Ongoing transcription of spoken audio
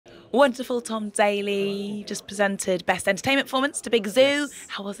wonderful Tom Daley just presented Best Entertainment Performance to Big Zoo. Yes.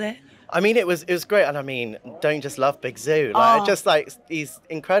 How was it? I mean, it was great, and I mean, don't just love Big Zoo, like just like he's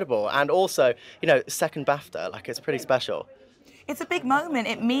incredible, and also, you know, second BAFTA, like it's pretty special. It's a big moment.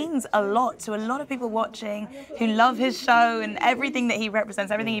 It means a lot to a lot of people watching who love his show and everything that he represents,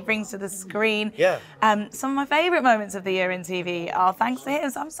 everything he brings to the screen. Yeah. Some of my favourite moments of the year in TV are thanks to him.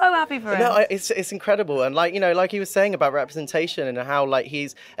 So I'm so happy for him. No, it's incredible, and like, you know, like he was saying about representation and how like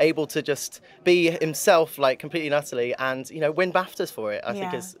he's able to just be himself, like completely and utterly, and you know, win BAFTAs for it. I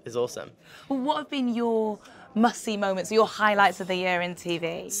think is awesome. Well, what have been your must-see moments, your highlights of the year in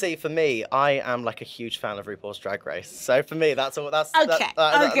TV? See, for me, I am like a huge fan of RuPaul's Drag Race. So for me, that's Okay.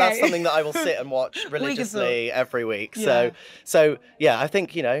 that's something that I will sit and watch religiously every week. Yeah. So yeah, I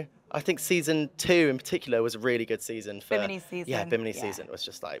think, you know, I think season 2 in particular was a really good season for Bimini's season. Yeah, Bimini season was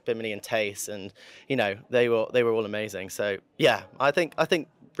just like Bimini and Tace, and you know, they were all amazing. So yeah, I think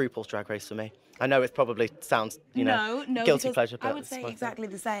RuPaul's Drag Race for me. I know it probably sounds, you know, no, guilty pleasure, but I would say exactly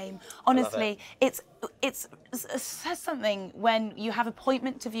the same. Honestly, it says something when you have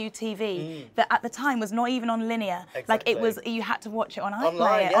appointment to view TV that at the time was not even on linear. Exactly. Like it was, you had to watch it on Online,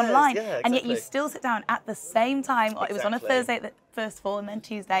 iPlayer, yes, online, yeah, and yet you exactly. still sit down at the same time. It was on a Exactly. Thursday, first of all, and then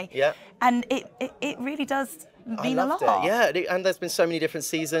Tuesday. Yeah. And it really does mean a lot. Yeah, and there's been so many different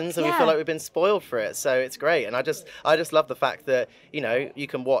seasons, and we Yeah. feel like we've been spoiled for it. So it's great, and I just love the fact that, you know, you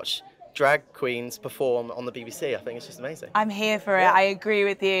can watch drag queens perform on the BBC. I think it's just amazing. I'm here for it. I agree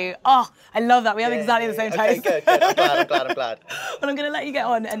with you. Oh, I love that. We have exactly the same taste. Okay, good. I'm glad. Well, I'm going to let you get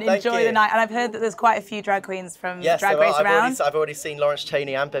on and Thank enjoy you. the night. And I've heard that there's quite a few drag queens from Yes, Drag there Race are. around. I've already seen Lawrence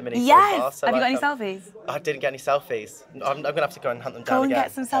Chaney and Bimini Yes. so far. So Have you got any like, selfies? I didn't get any selfies. I'm going to have to go and hunt them Go down and again.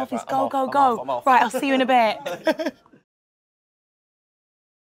 get some selfies. Yeah, right, Go. I'm off. Right, I'll see you in a bit.